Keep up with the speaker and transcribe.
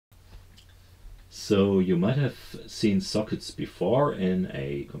So you might have seen sockets before in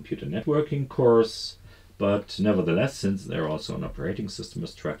a computer networking course, but nevertheless, since they're also an operating system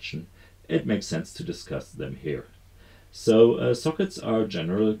instruction, it makes sense to discuss them here. So sockets are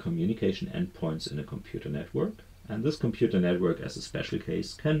general communication endpoints in a computer network, and this computer network as a special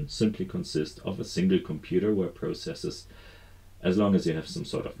case can simply consist of a single computer where processes, as long as you have some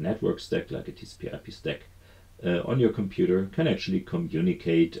sort of network stack like a TCP/IP stack on your computer, can actually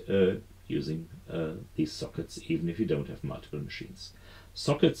communicate using these sockets even if you don't have multiple machines.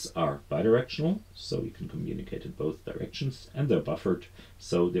 Sockets are bidirectional, so you can communicate in both directions, and they're buffered,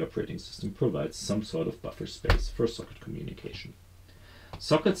 so the operating system provides some sort of buffer space for socket communication.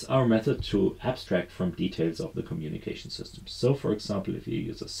 Sockets are a method to abstract from details of the communication system. So for example, if you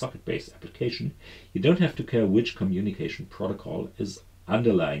use a socket-based application, you don't have to care which communication protocol is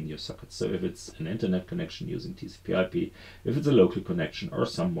underlying your socket. So if it's an internet connection using TCP/IP, if it's a local connection, or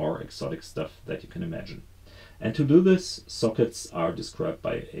some more exotic stuff that you can imagine. And to do this, sockets are described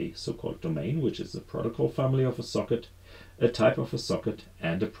by a so-called domain, which is a protocol family of a socket, a type of a socket,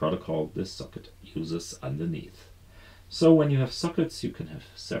 and a protocol this socket uses underneath. So when you have sockets, you can have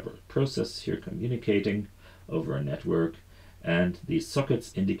several processes here communicating over a network, and these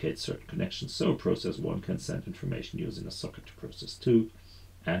sockets indicate certain connections. So process 1 can send information using a socket to process 2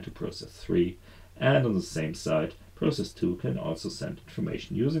 and to process 3, and on the same side, process 2 can also send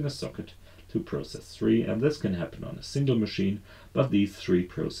information using a socket to process 3, and this can happen on a single machine, but these 3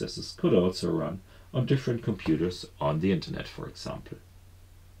 processes could also run on different computers on the internet, for example.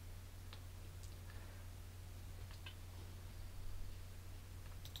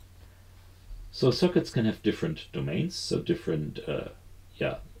 So sockets can have different domains, so different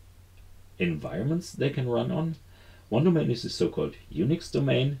environments they can run on. One domain is the so-called Unix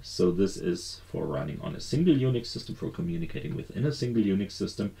domain, so this is for running on a single Unix system, for communicating within a single Unix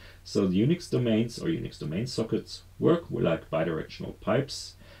system. So the Unix domains or Unix domain sockets work like bidirectional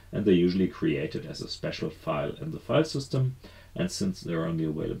pipes, and they're usually created as a special file in the file system, and since they're only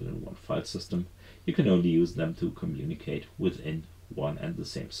available in one file system, you can only use them to communicate within one and the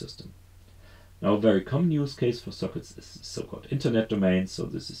same system. Now, a very common use case for sockets is so-called internet domain. So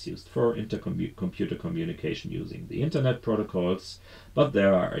this is used for computer communication using the internet protocols, but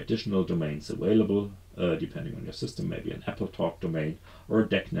there are additional domains available depending on your system, maybe an AppleTalk domain or a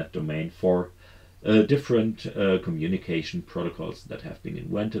DECnet domain for different communication protocols that have been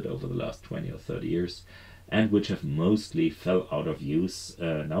invented over the last 20 or 30 years and which have mostly fell out of use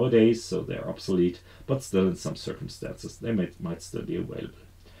nowadays, so they're obsolete, but still in some circumstances they might still be available.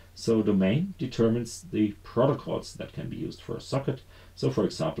 So domain determines the protocols that can be used for a socket. So for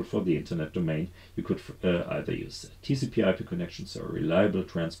example, for the internet domain, you could either use a TCP/IP connection, so a reliable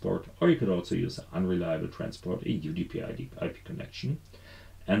transport, or you could also use an unreliable transport, a UDP/IP connection.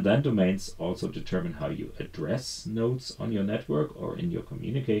 And then domains also determine how you address nodes on your network or in your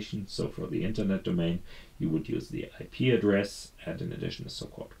communication. So for the internet domain, you would use the IP address and in addition a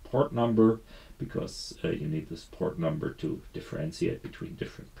so-called port number, because you need this port number to differentiate between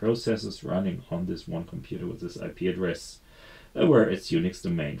different processes running on this one computer with this IP address, whereas Unix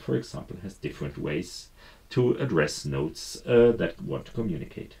domain, for example, has different ways to address nodes that want to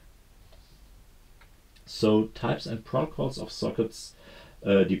communicate. So types and protocols of sockets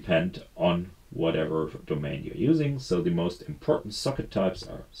depend on whatever domain you're using. So the most important socket types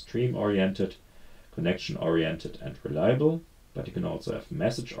are stream-oriented, connection-oriented, and reliable. But you can also have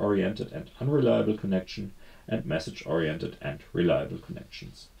message-oriented and unreliable connection, and message-oriented and reliable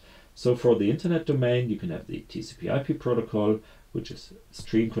connections. So for the internet domain, you can have the TCP/IP protocol, which is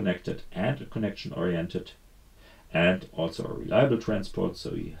stream-connected and connection-oriented, and also a reliable transport,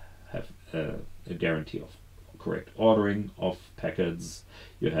 so you have a guarantee of correct ordering of packets.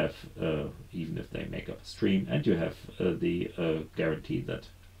 You have, even if they make up a stream, and you have the guarantee that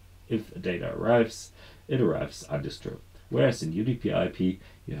if data arrives, it arrives undisturbed. Whereas in UDP/IP,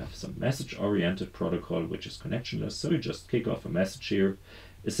 you have some message-oriented protocol, which is connectionless, so you just kick off a message here,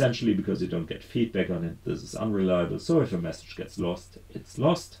 essentially because you don't get feedback on it. This is unreliable, so if a message gets lost, it's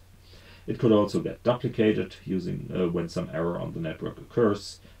lost. It could also get duplicated using when some error on the network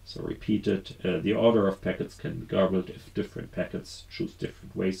occurs, so repeated. The order of packets can be garbled if different packets choose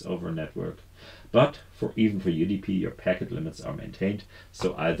different ways over a network. But even for UDP, your packet limits are maintained,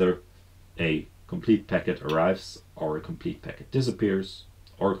 so either a complete packet arrives or a complete packet disappears,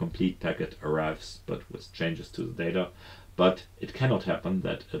 or a complete packet arrives but with changes to the data. But it cannot happen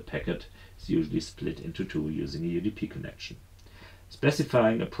that a packet is usually split into two using a UDP connection.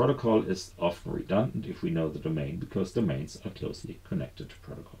 Specifying a protocol is often redundant if we know the domain, because domains are closely connected to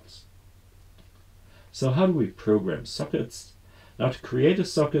protocols. So how do we program sockets? Now to create a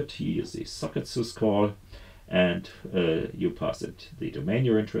socket, you use the socket syscall, and you pass it the domain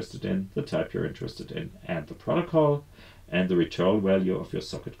you're interested in, the type you're interested in, and the protocol. And the return value of your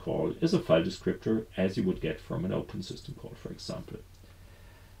socket call is a file descriptor, as you would get from an open system call, for example.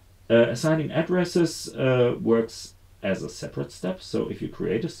 Assigning addresses works as a separate step. So if you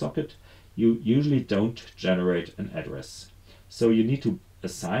create a socket, you usually don't generate an address. So you need to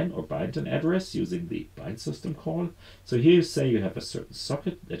assign or bind an address using the bind system call. So here you say you have a certain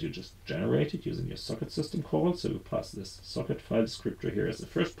socket that you just generated using your socket system call. So you pass this socket file descriptor here as the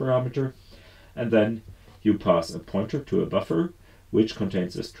first parameter, and then you pass a pointer to a buffer which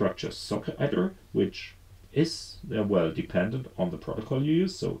contains a structure socket header, which is dependent on the protocol you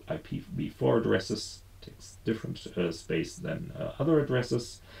use. So IPv4 addresses takes different space than other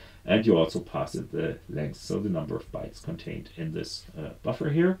addresses, and you also pass it the length, so the number of bytes contained in this buffer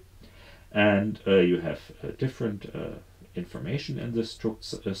here. And you have different information in this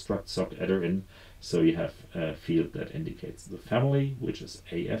struct sock header in. So you have a field that indicates the family, which is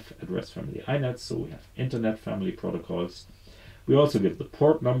AF, address family INET. So we have internet family protocols. We also give the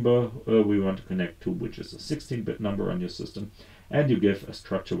port number we want to connect to, which is a 16-bit number on your system. And you give a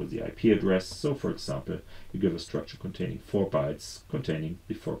structure with the IP address. So for example, you give a structure containing 4 bytes, containing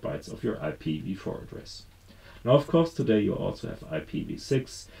the 4 bytes of your IPv4 address. Now, of course, today you also have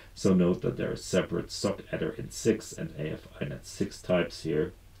IPv6, so note that there is separate sock header in 6 and AF INET 6 types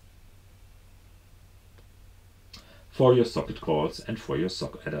here for your socket calls and for your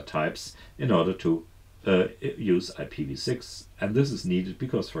sock header types in order to use IPv6. And this is needed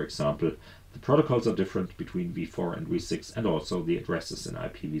because, for example, the protocols are different between v4 and v6, and also the addresses in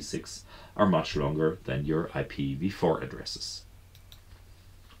IPv6 are much longer than your IPv4 addresses.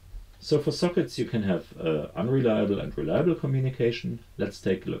 So for sockets you can have unreliable and reliable communication. Let's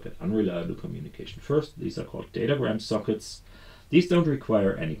take a look at unreliable communication first. These are called datagram sockets. These don't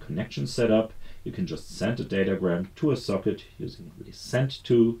require any connection setup. You can just send a datagram to a socket using the send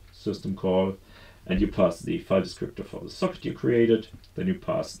to system call, and you pass the file descriptor for the socket you created. Then you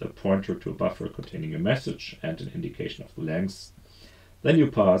pass the pointer to a buffer containing a message and an indication of the length. Then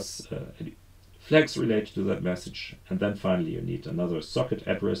you pass flags related to that message, and then finally you need another socket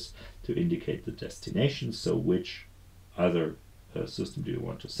address to indicate the destination, so which other system do you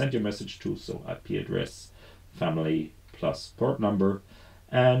want to send your message to, so IP address, family plus port number,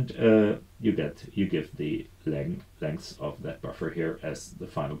 and you give the length of that buffer here as the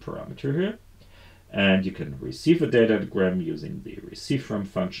final parameter here. And you can receive a datagram using the receive from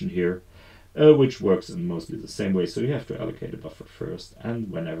function here, which works in mostly the same way. So you have to allocate a buffer first, and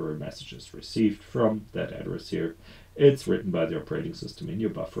whenever a message is received from that address here, it's written by the operating system in your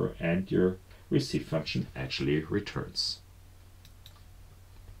buffer, and your receive function actually returns.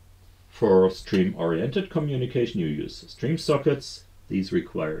 For stream-oriented communication, you use stream sockets. These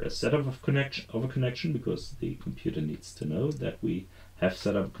require a setup of a connection because the computer needs to know that we have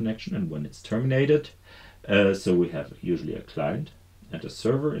set up a connection and when it's terminated. So we have usually a client and a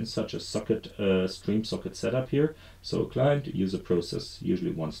server in such a socket stream socket setup here. So a client user process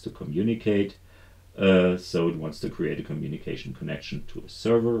usually wants to communicate, so it wants to create a communication connection to a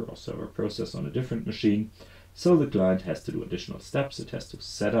server or server process on a different machine. So the client has to do additional steps. It has to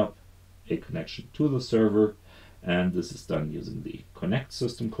set up a connection to the server, and this is done using the connect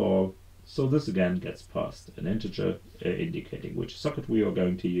system call. So this again gets passed an integer indicating which socket we are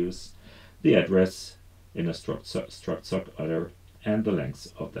going to use, the address in a struct sock header, and the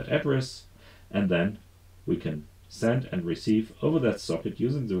length of that address, and then we can send and receive over that socket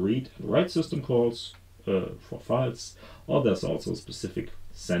using the read and write system calls for files, or there's also specific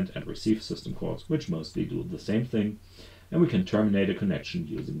send and receive system calls which mostly do the same thing, and we can terminate a connection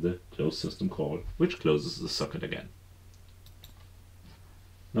using the close system call, which closes the socket again.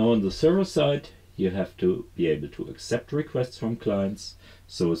 Now on the server side, you have to be able to accept requests from clients.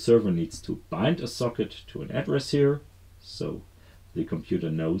 So a server needs to bind a socket to an address here, so the computer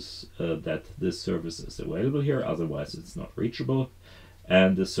knows that this service is available here, otherwise it's not reachable.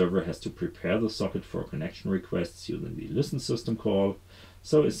 And the server has to prepare the socket for connection requests using the listen system call.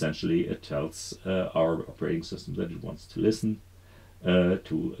 So essentially it tells our operating system that it wants to listen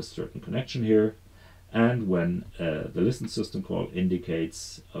to a certain connection here. And when the listen system call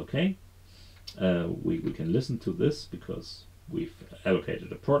indicates, okay, we can listen to this because we've allocated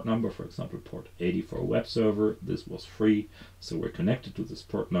a port number, for example, port 80 for a web server. This was free, so we're connected to this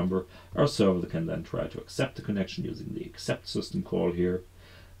port number. Our server can then try to accept the connection using the accept system call here,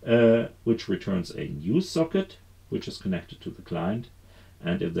 which returns a new socket, which is connected to the client.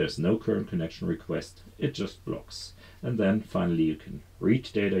 And if there's no current connection request, it just blocks. And then finally you can read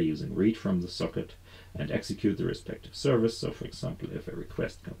data using read from the socket, and execute the respective service. So for example, if a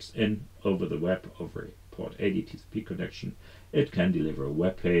request comes in over the web over a port 80 TCP connection, it can deliver a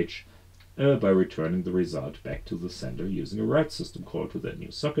web page by returning the result back to the sender using a write system call to that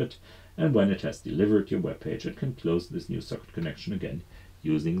new socket. And when it has delivered your web page, it can close this new socket connection again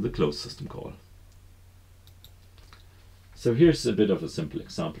using the close system call. So here's a bit of a simple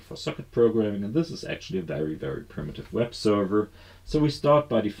example for socket programming, and this is actually a very, very primitive web server. So we start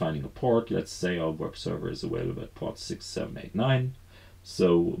by defining a port. Let's say our web server is available at port 6789.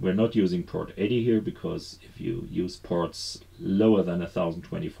 So we're not using port 80 here, because if you use ports lower than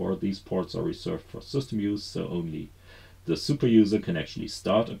 1024, these ports are reserved for system use, so only the super user can actually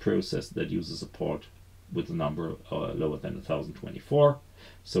start a process that uses a port with a number lower than 1024.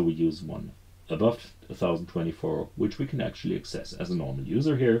 So we use one above 1024, which we can actually access as a normal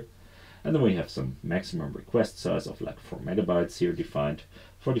user here. And then we have some maximum request size of like 4 megabytes here defined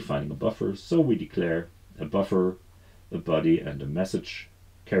for defining a buffer. So we declare a buffer, a body, and a message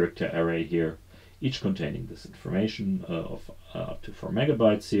character array here, each containing this information of up to 4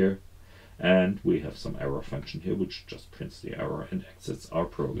 megabytes here. And we have some error function here, which just prints the error and exits our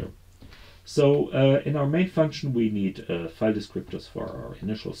program. So in our main function, we need file descriptors for our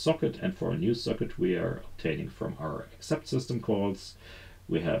initial socket, and for a new socket we are obtaining from our accept system calls.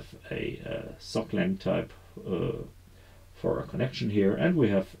 We have a socklang type for a connection here, and we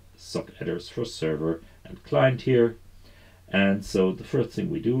have sock adders for server and client here. And so the first thing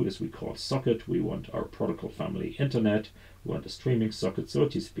we do is we call socket. We want our protocol family internet. We want a streaming socket, so a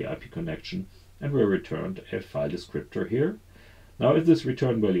TCP/IP connection, and we returned a file descriptor here. Now if this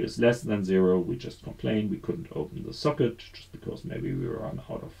return value is less than 0, we just complain we couldn't open the socket, just because maybe we run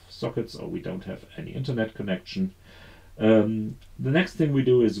out of sockets or we don't have any internet connection. The next thing we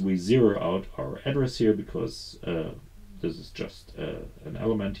do is we zero out our address here, because this is just an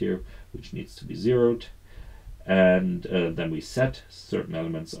element here which needs to be zeroed. And then we set certain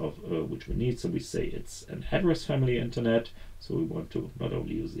elements of which we need. So we say it's an address family internet. So we want to not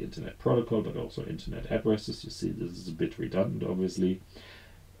only use the internet protocol, but also internet addresses. You see, this is a bit redundant, obviously.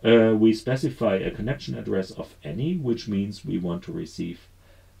 We specify a connection address of any, which means we want to receive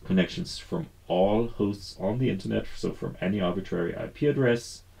connections from all hosts on the internet, so from any arbitrary IP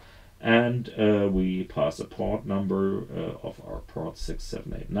address. And we pass a port number of our port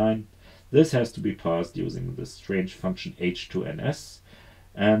 6789. This has to be passed using this strange function h2ns,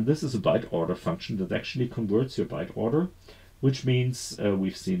 and this is a byte order function that actually converts your byte order, which means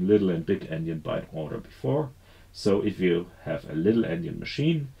we've seen little and big endian byte order before. So if you have a little endian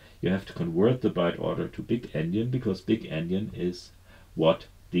machine, you have to convert the byte order to big endian, because big endian is what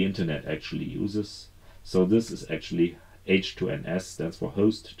the internet actually uses. So this is actually h2ns, stands for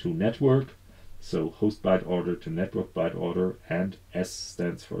host to network. So host byte order to network byte order, and S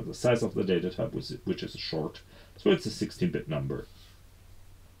stands for the size of the data type, which is a short. So it's a 16-bit number.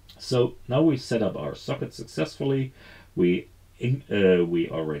 So now we set up our socket successfully. We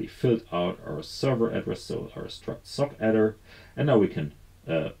already filled out our server address, so our struct sock adder, and now we can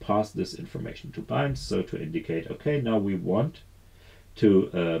pass this information to bind. So to indicate, okay, now we want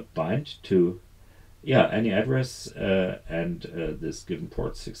to bind to any address and this given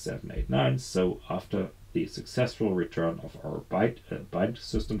port 6789. So after the successful return of our bind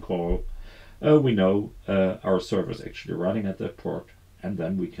system call, we know our server is actually running at that port, and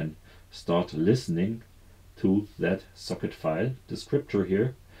then we can start listening to that socket file descriptor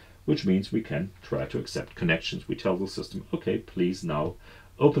here, which means we can try to accept connections. We tell the system, okay, please now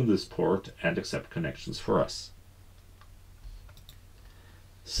open this port and accept connections for us.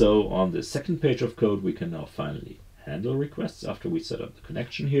 So on the second page of code, we can now finally handle requests after we set up the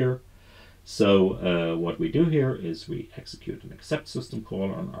connection here. So what we do here is we execute an accept system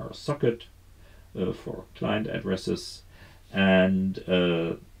call on our socket for client addresses. And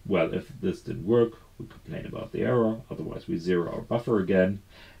well, if this didn't work, we complain about the error. Otherwise, we zero our buffer again.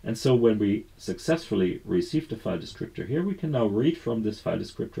 And so when we successfully receive the file descriptor here, we can now read from this file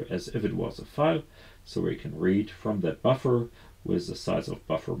descriptor as if it was a file. So we can read from that buffer with the size of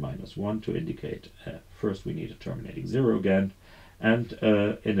buffer -1 to indicate first we need a terminating 0 again. And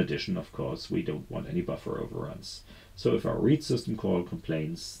in addition, of course, we don't want any buffer overruns. So if our read system call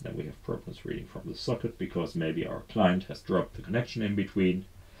complains, then we have problems reading from the socket, because maybe our client has dropped the connection in between.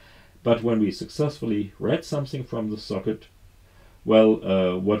 But when we successfully read something from the socket,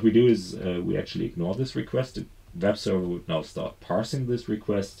 well, what we do is we actually ignore this request. The web server would now start parsing this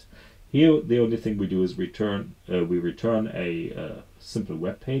request. Here, the only thing we do is we return a simple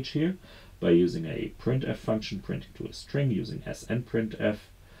web page here by using a printf function, printing to a string using snprintf.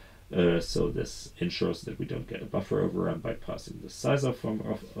 So this ensures that we don't get a buffer overrun by passing the size of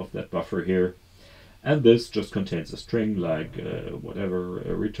that buffer here. And this just contains a string like whatever,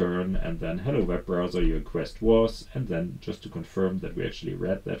 return, and then hello web browser, your request was, and then just to confirm that we actually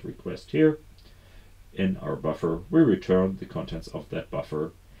read that request here in our buffer, we return the contents of that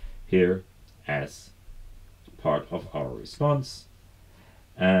buffer here as part of our response.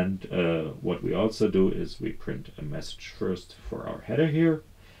 And what we also do is we print a message first for our header here.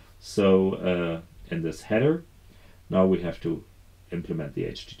 So in this header, now we have to implement the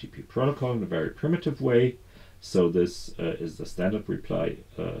HTTP protocol in a very primitive way. So this is the standard reply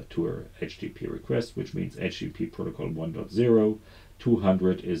to our HTTP request, which means HTTP protocol 1.0.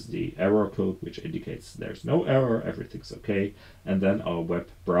 200 is the error code, which indicates there's no error, everything's okay. And then our web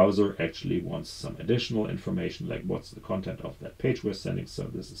browser actually wants some additional information, like what's the content of that page we're sending. So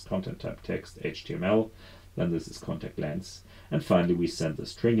this is content type text, HTML. Then this is contact length. And finally, we send the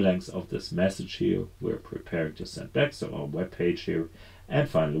string length of this message here we're preparing to send back, so our web page here. And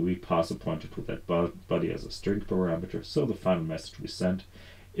finally, we pass a pointer to that body as a string parameter. So the final message we sent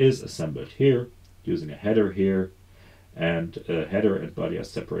is assembled here using a header here. And header and body are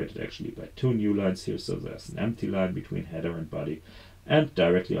separated actually by two new lines here. So there's an empty line between header and body. And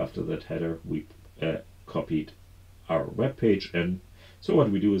directly after that header, we copied our web page in. So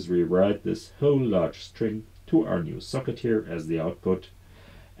what we do is we write this whole large string to our new socket here as the output.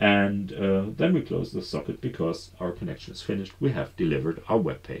 And then we close the socket because our connection is finished. We have delivered our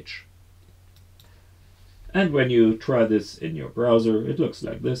web page. And when you try this in your browser, it looks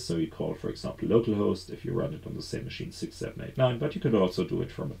like this. So you call, for example, localhost if you run it on the same machine 6789, but you could also do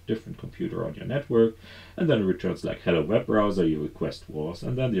it from a different computer on your network. And then it returns like hello web browser, your request was,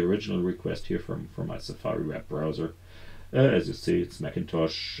 and then the original request here from my Safari web browser. As you see, it's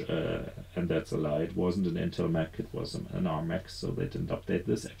Macintosh, and that's a lie. It wasn't an Intel Mac, it was an ARM Mac, so they didn't update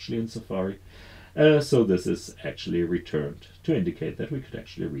this actually in Safari. So this is actually returned to indicate that we could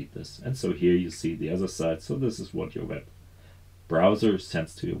actually read this. And so here you see the other side. So this is what your web browser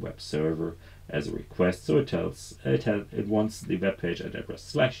sends to your web server as a request. So it wants the web page at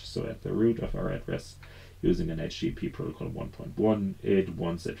address /, so at the root of our address, using an HTTP protocol 1.1. It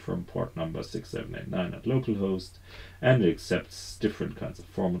wants it from port number 6789 at localhost, and it accepts different kinds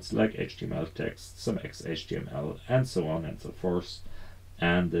of formats like HTML text, some XHTML, and so on and so forth.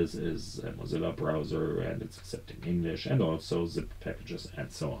 And this is a Mozilla browser, and it's accepting English and also zip packages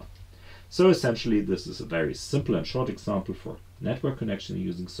and so on. So essentially, this is a very simple and short example for network connection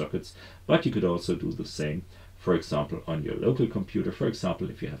using sockets, but you could also do the same, for example, on your local computer. For example,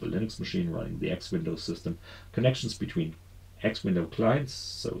 if you have a Linux machine running the X Windows system, connections between X Window clients,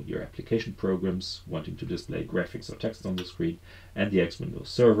 so your application programs wanting to display graphics or text on the screen, and the X Window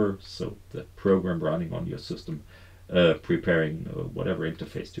server, so the program running on your system, preparing whatever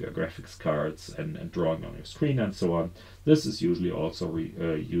interface to your graphics cards and drawing on your screen and so on. This is usually also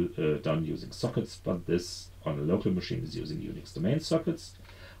done using sockets, but this on a local machine is using Unix domain sockets.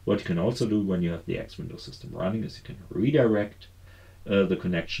 What you can also do when you have the X Window system running is you can redirect the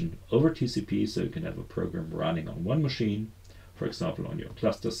connection over TCP, so you can have a program running on one machine, for example on your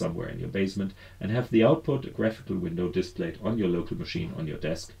cluster somewhere in your basement, and have the output, a graphical window, displayed on your local machine on your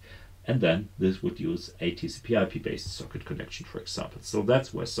desk. And then this would use a TCP/IP based socket connection, for example. So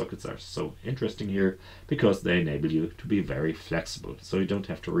that's why sockets are so interesting here, because they enable you to be very flexible. So you don't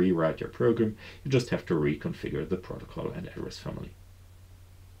have to rewrite your program, you just have to reconfigure the protocol and address family.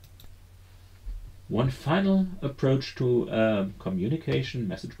 One final approach to communication,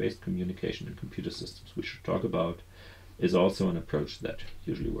 message-based communication in computer systems we should talk about, is also an approach that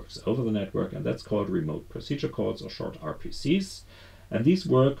usually works over the network, and that's called remote procedure calls, or short RPCs. And these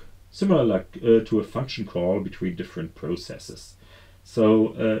work similar like to a function call between different processes.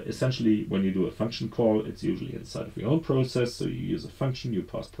 So essentially, when you do a function call, it's usually inside of your own process. So you use a function, you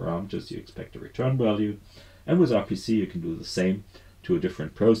pass parameters, you expect a return value. And with RPC, you can do the same to a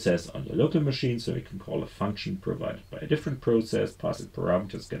different process on your local machine. So you can call a function provided by a different process, pass it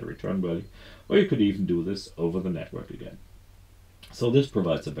parameters, get a return value. Or you could even do this over the network again. So this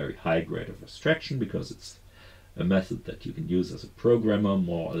provides a very high grade of abstraction, because it's a method that you can use as a programmer,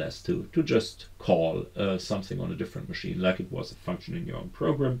 more or less, to just call something on a different machine like it was a function in your own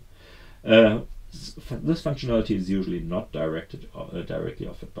program. This functionality is usually not directly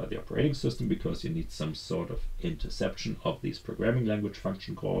offered by the operating system, because you need some sort of interception of these programming language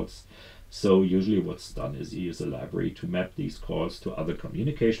function calls. So usually what's done is you use a library to map these calls to other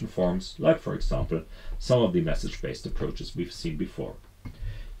communication forms, like, for example, some of the message-based approaches we've seen before.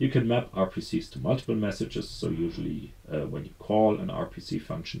 You can map RPCs to multiple messages, so usually when you call an RPC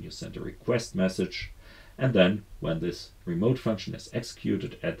function, you send a request message, and then when this remote function is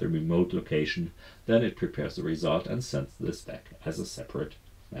executed at the remote location, then it prepares the result and sends this back as a separate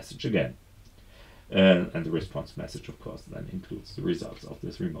message again. And the response message, of course, then includes the results of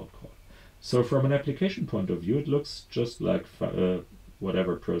this remote call. So from an application point of view, it looks just like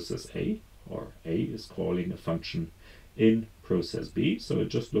whatever process A, or A is calling a function in process B. So it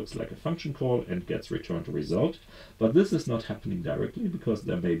just looks like a function call and gets returned a result. But this is not happening directly because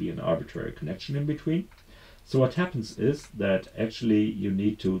there may be an arbitrary connection in between. So what happens is that actually you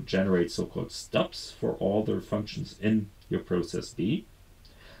need to generate so-called stubs for all the functions in your process B.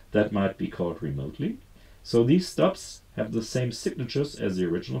 That might be called remotely. So these stubs have the same signatures as the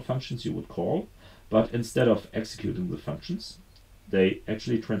original functions you would call, but instead of executing the functions, they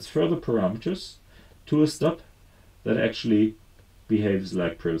actually transfer the parameters to a stub that actually behaves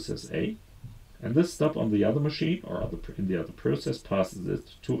like process A. And this stub on the other machine, or in the other process, passes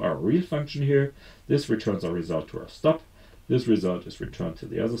it to our real function here. This returns our result to our stub. This result is returned to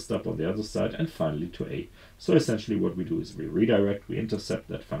the other stub on the other side, and finally to A. So essentially what we do is we redirect, we intercept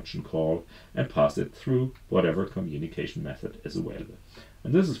that function call, and pass it through whatever communication method is available.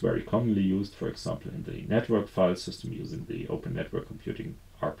 And this is very commonly used, for example, in the network file system using the Open Network Computing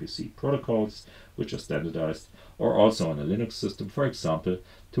RPC protocols, which are standardized, or also on a Linux system, for example,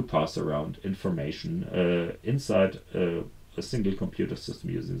 to pass around information inside a single computer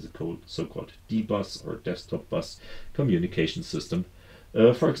system using the so-called D-bus or desktop bus communication system.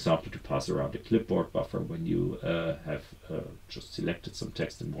 For example, to pass around a clipboard buffer when you have just selected some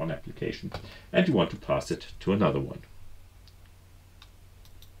text in one application and you want to pass it to another one.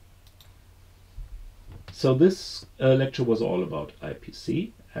 So this lecture was all about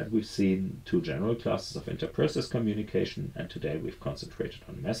IPC, and we've seen two general classes of inter-process communication, and today we've concentrated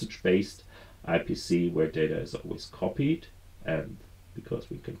on message-based IPC, where data is always copied, and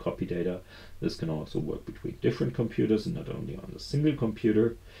because we can copy data, this can also work between different computers and not only on a single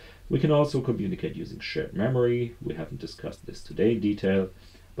computer. We can also communicate using shared memory. We haven't discussed this today in detail,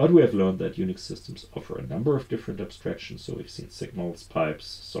 but we have learned that Unix systems offer a number of different abstractions. So we've seen signals, pipes,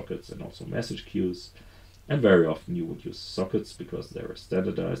 sockets, and also message queues. And very often you would use sockets because they're a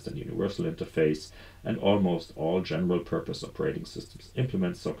standardized and universal interface, and almost all general purpose operating systems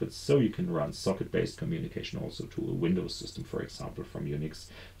implement sockets, so you can run socket-based communication also to a Windows system, for example, from Unix,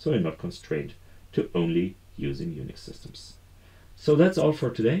 so you're not constrained to only using Unix systems. So that's all for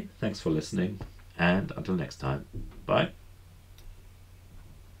today. Thanks for listening, and until next time, bye.